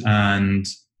 100 and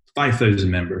 5,000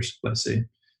 members, let's say.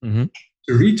 Mm-hmm.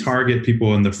 To retarget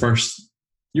people in the first,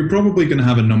 you're probably going to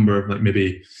have a number of like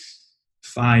maybe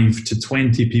 5 to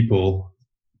 20 people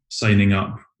signing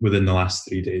up within the last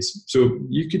 3 days. So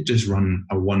you could just run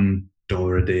a $1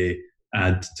 a day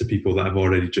ad to people that have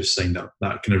already just signed up,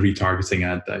 that kind of retargeting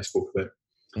ad that I spoke about.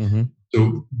 Mm-hmm.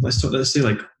 So let's say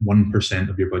like 1%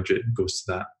 of your budget goes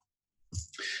to that.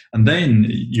 And then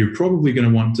you're probably going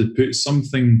to want to put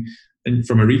something in.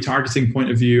 From a retargeting point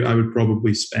of view, I would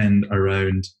probably spend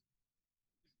around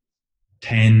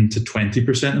 10 to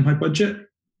 20% of my budget,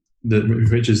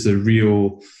 which is the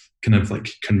real kind of like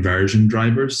conversion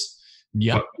drivers.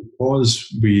 Yeah. But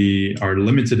because we are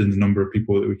limited in the number of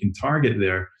people that we can target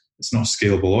there, it's not a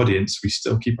scalable audience. We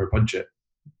still keep our budget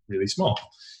really small.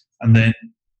 And then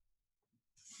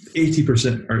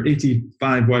 80% or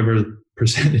 85, whatever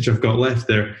percentage I've got left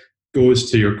there,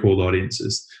 goes to your cold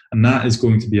audiences. And that is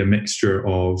going to be a mixture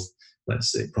of,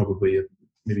 let's say, probably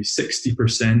maybe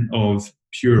 60% of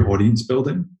pure audience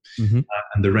building, and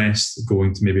the rest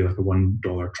going to maybe like a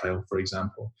 $1 trial, for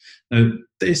example. Now,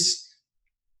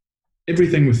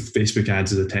 everything with Facebook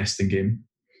ads is a testing game.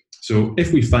 So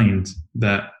if we find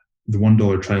that the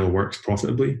 $1 trial works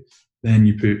profitably, then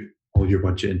you put all your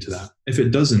budget into that. If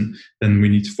it doesn't, then we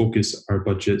need to focus our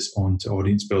budgets onto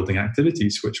audience building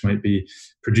activities, which might be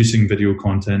producing video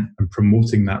content and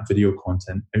promoting that video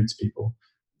content out to people.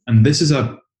 And this is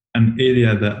an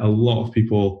area that a lot of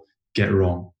people get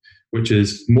wrong, which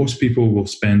is most people will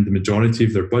spend the majority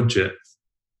of their budget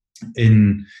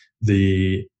in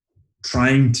the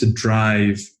trying to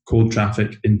drive cold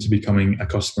traffic into becoming a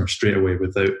customer straight away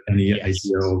without any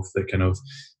idea of the kind of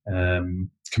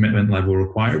commitment level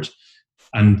required.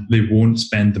 And they won't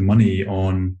spend the money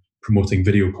on promoting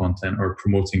video content or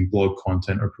promoting blog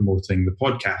content or promoting the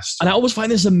podcast. And I always find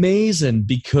this amazing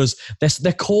because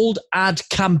they're called ad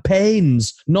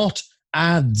campaigns, not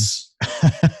ads.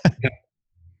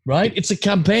 Right? It's a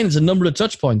campaign. It's a number of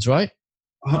touch points, right?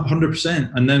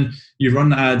 100%. And then you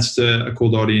run ads to a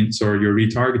cold audience or you're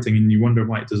retargeting and you wonder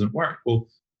why it doesn't work. Well,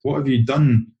 what have you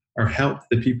done or helped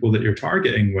the people that you're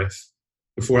targeting with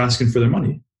before asking for their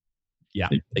money? Yeah,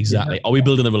 exactly. Are we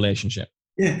building a relationship?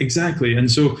 Yeah, exactly.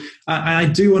 And so I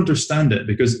do understand it,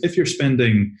 because if you're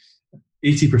spending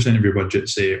 80% of your budget,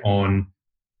 say, on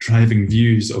driving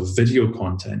views of video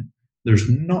content, there's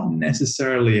not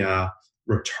necessarily a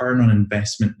return on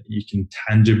investment that you can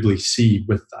tangibly see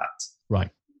with that.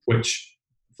 Right. Which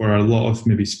for a lot of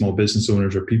maybe small business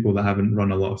owners or people that haven't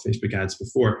run a lot of Facebook ads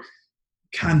before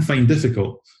can find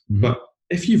difficult. But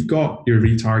if you've got your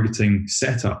retargeting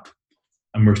set up,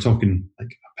 and we're talking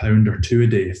like £1 or £2 a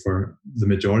day for the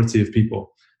majority of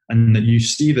people, and that you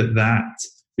see that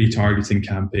retargeting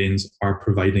campaigns are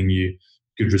providing you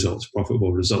good results,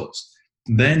 profitable results,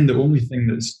 then the only thing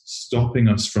that's stopping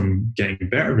us from getting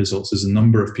better results is the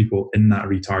number of people in that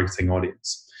retargeting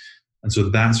audience. And so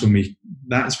that's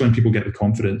when people get the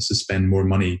confidence to spend more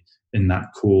money in that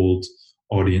cold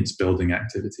audience building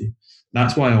activity.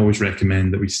 That's why I always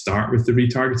recommend that we start with the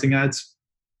retargeting ads,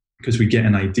 because we get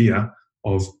an idea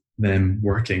of them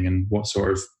working and what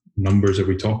sort of numbers are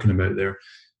we talking about there,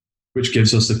 which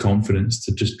gives us the confidence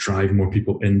to just drive more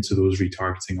people into those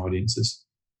retargeting audiences.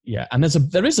 Yeah, and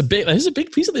there is a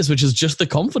big piece of this, which is just the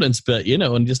confidence bit,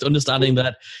 and just understanding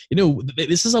that,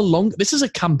 this is a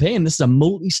campaign, this is a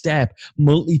multi-step,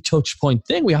 multi-touch point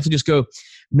thing. We have to just go,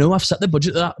 no, I've set the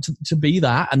budget to be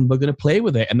that, and we're going to play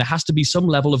with it. And there has to be some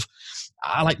level of,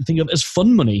 I like to think of it as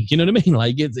fun money. You know what I mean?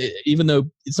 Like, even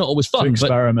though it's not always fun, to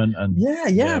experiment and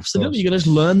yeah, absolutely. You're going to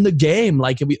just learn the game.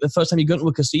 Like the first time you go to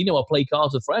a casino or play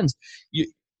cards with friends,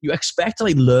 you expect to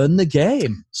learn the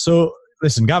game. So.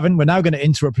 Listen, Gavin, we're now going to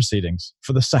interrupt proceedings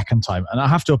for the second time. And I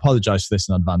have to apologize for this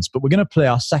in advance, but we're going to play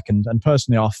our second and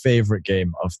personally our favorite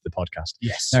game of the podcast.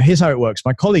 Yes. Now, here's how it works.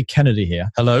 My colleague Kennedy here.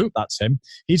 Hello. That's him.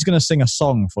 He's going to sing a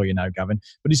song for you now, Gavin.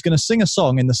 But he's going to sing a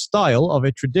song in the style of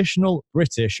a traditional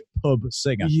British pub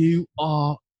singer. You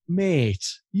are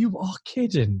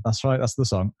kidding. That's right. That's the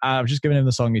song. I've just given him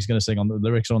the song he's going to sing. On the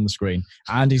lyrics on the screen.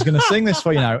 And he's going to sing this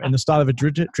for you now in the style of a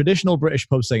traditional British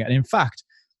pub singer. And in fact,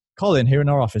 Colin here in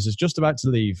our office is just about to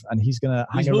leave, and he's going to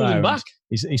hang around. Back.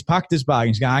 He's packed his bag.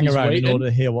 He's going to hang around waiting in order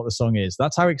to hear what the song is.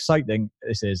 That's how exciting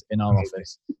this is in our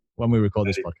office when we record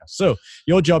this podcast. So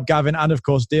your job, Gavin, and of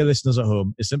course, dear listeners at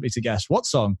home, is simply to guess what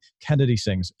song Kennedy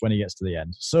sings when he gets to the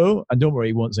end. So, and don't worry,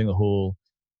 he won't sing the whole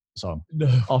song. No.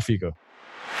 Off you go.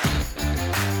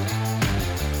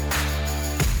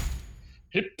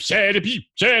 Hip shady peep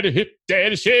shady hip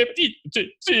daddy shady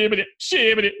shibby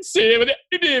shibby shibby shibby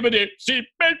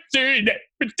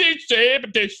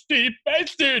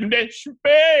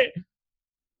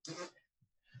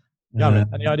Gavin,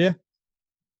 any idea?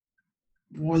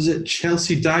 Was it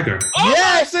Chelsea Dagger? Oh,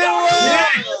 yes, it was!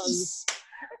 Yes!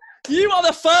 You are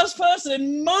the first person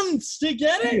in months to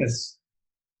get it. Yes.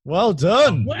 Well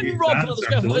done. When Rob put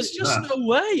the there's just no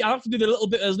way. I have to do the little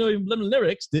bit. There's no even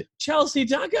lyrics. Chelsea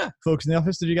Dagger. Folks in the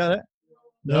office, did you get it?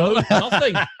 No,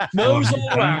 nothing. Nose all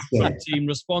round. Team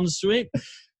responds to it.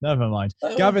 Never mind.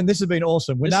 Gavin, this has been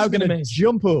awesome. We're now going to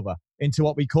jump over into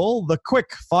what we call the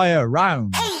quick fire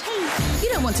round. You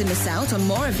don't want to miss out on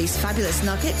more of these fabulous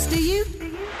nuggets, do you?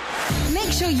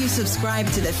 Make sure you subscribe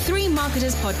to the Three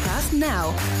Marketers podcast now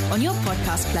on your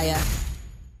podcast player.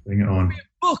 Bring it on.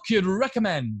 Book you'd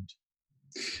recommend?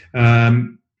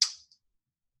 I've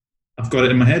got it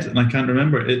in my head and I can't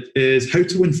remember. It is How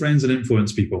to Win Friends and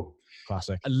Influence People.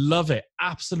 Classic. I love it.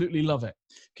 Absolutely love it.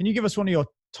 Can you give us one of your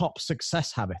top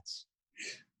success habits?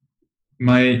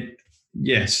 What's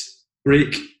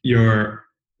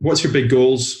your big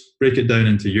goals? break it down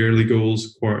into yearly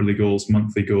goals, quarterly goals,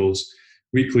 monthly goals,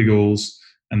 weekly goals,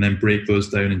 and then break those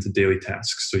down into daily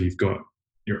tasks. So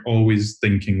you're always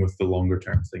thinking with the longer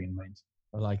term thing in mind.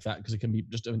 I like that because it can be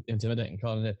just intimidating,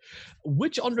 can't it?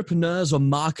 Which entrepreneurs or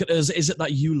marketers is it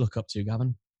that you look up to,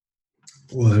 Gavin?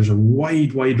 Well, there's a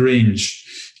wide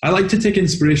range. I like to take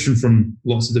inspiration from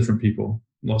lots of different people,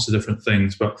 lots of different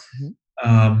things, but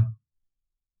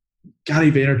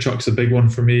Gary Vaynerchuk's a big one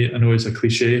for me. I know it's a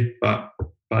cliche, but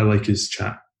I like his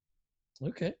chat.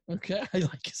 Okay. I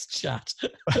like his chat.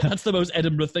 That's the most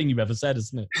Edinburgh thing you've ever said,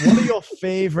 isn't it? What are your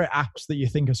favorite apps that you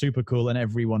think are super cool and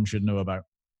everyone should know about?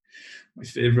 My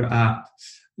favorite app.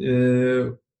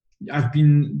 I've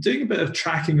been doing a bit of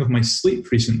tracking of my sleep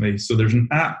recently. So there's an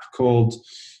app called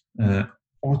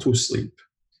Auto Sleep,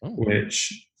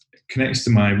 which connects to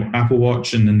my Apple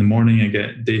Watch, and in the morning I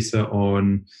get data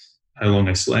on how long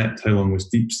I slept, how long was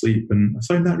deep sleep, and I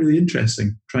find that really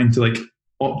interesting, trying to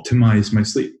optimize my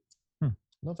sleep.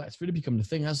 Love that. It's really become the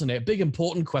thing, hasn't it? A big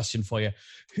important question for you.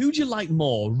 Who do you like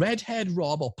more, Redhead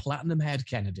Rob or Platinum Head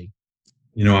Kennedy?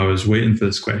 I was waiting for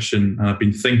this question, and I've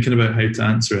been thinking about how to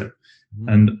answer it.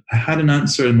 And I had an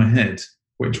answer in my head,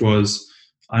 which was,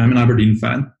 I'm an Aberdeen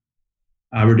fan.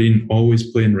 Aberdeen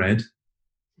always playing red.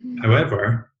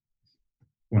 However,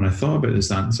 when I thought about this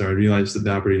answer, I realised that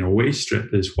the Aberdeen away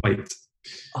strip is white.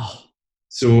 Oh.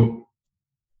 So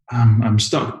I'm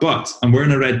stuck, but I'm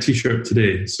wearing a red t-shirt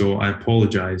today, so I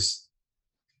apologise.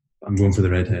 I'm going for the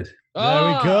redhead. There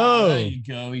we go. There you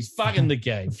go. He's back in the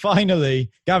game.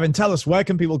 Finally. Gavin, tell us, where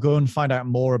can people go and find out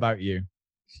more about you?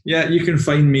 Yeah, you can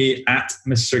find me at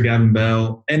Mr. Gavin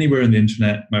Bell anywhere on the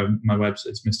internet. My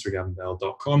website's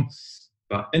mrgavinbell.com.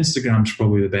 But Instagram's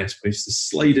probably the best place to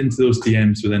slide into those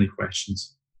DMs with any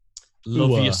questions.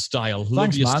 Love your style.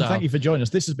 Thanks, man. Thank you for joining us.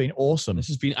 This has been awesome. This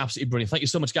has been absolutely brilliant. Thank you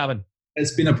so much, Gavin.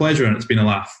 It's been a pleasure and it's been a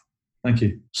laugh. Thank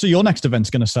you. So your next event's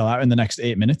going to sell out in the next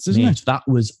 8 minutes, isn't it? That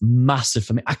was massive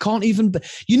for me. I can't even...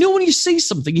 when you see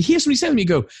something, you hear somebody say something, you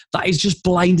go, that is just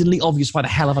blindingly obvious. Why the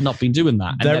hell have I not been doing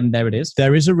that? And then there it is.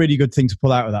 There is a really good thing to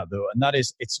pull out of that, though, and that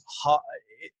is it's hard.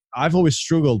 I've always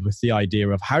struggled with the idea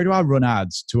of how do I run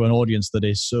ads to an audience that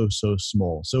is so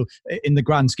small. So in the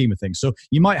grand scheme of things, so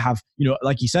you might have,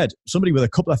 like you said, somebody with a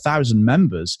couple of thousand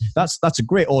members. That's a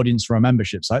great audience for a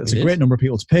membership site. That's a great number of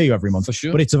people to pay you every month. For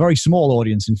sure. But it's a very small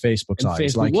audience in Facebook's eyes.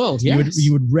 Facebook world, yes.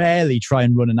 You would rarely try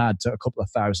and run an ad to a couple of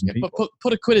thousand people. But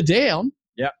put £1 a day on.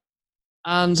 Yeah.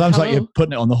 And sounds like you're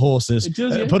putting it on the horses. It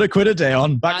does, yeah. Put £1 a day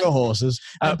on, back the horses.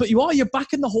 But you're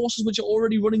backing the horses, which are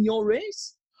already running your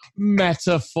race.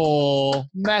 Metaphor.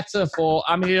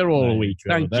 I'm here all week.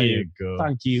 Thank you.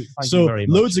 Thank you very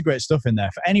much. Loads of great stuff in there.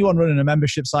 For anyone running a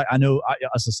membership site, I know,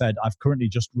 as I said, I've currently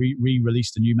just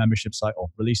released a new membership site.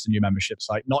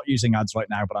 Not using ads right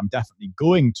now, but I'm definitely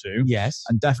going to. Yes.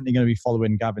 I'm definitely going to be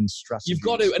following Gavin's strategy. You've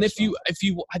got to. And if you,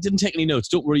 I didn't take any notes,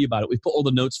 don't worry about it. We've put all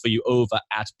the notes for you over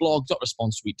at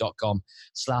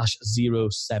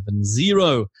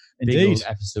blog.responsesuite.com/070. Indeed.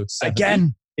 Episode 7.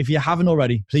 Again. If you haven't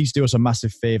already, please do us a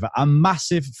massive favour. A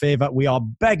massive favour. We are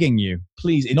begging you.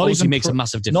 Please. It obviously makes a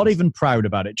massive difference. Not even proud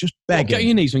about it. Just begging. Get on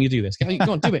your knees when you do this. Go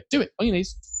on, do it. Do it on your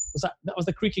knees. That was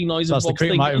the creaking noise of Bob's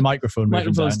thing.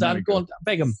 Microphone stand. Go on,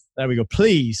 beg him. There we go.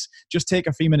 Please, just take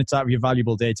a few minutes out of your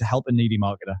valuable day to help a needy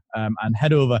marketer and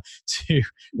head over to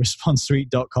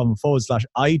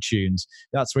responsesuite.com/iTunes.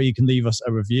 That's where you can leave us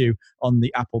a review on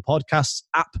the Apple Podcasts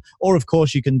app, or of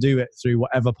course you can do it through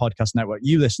whatever podcast network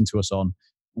you listen to us on,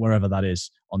 wherever that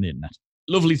is on the internet.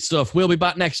 Lovely stuff. We'll be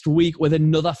back next week with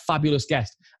another fabulous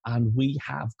guest, and we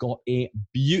have got a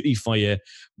beauty for you.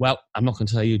 Well, I'm not going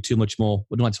to tell you too much more.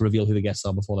 We don't like to reveal who the guests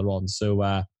are before they're on.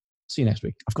 So see you next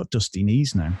week. I've got dusty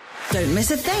knees now. Don't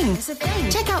miss a thing.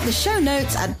 Check out the show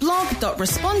notes at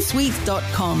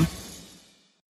blog.responsesuite.com.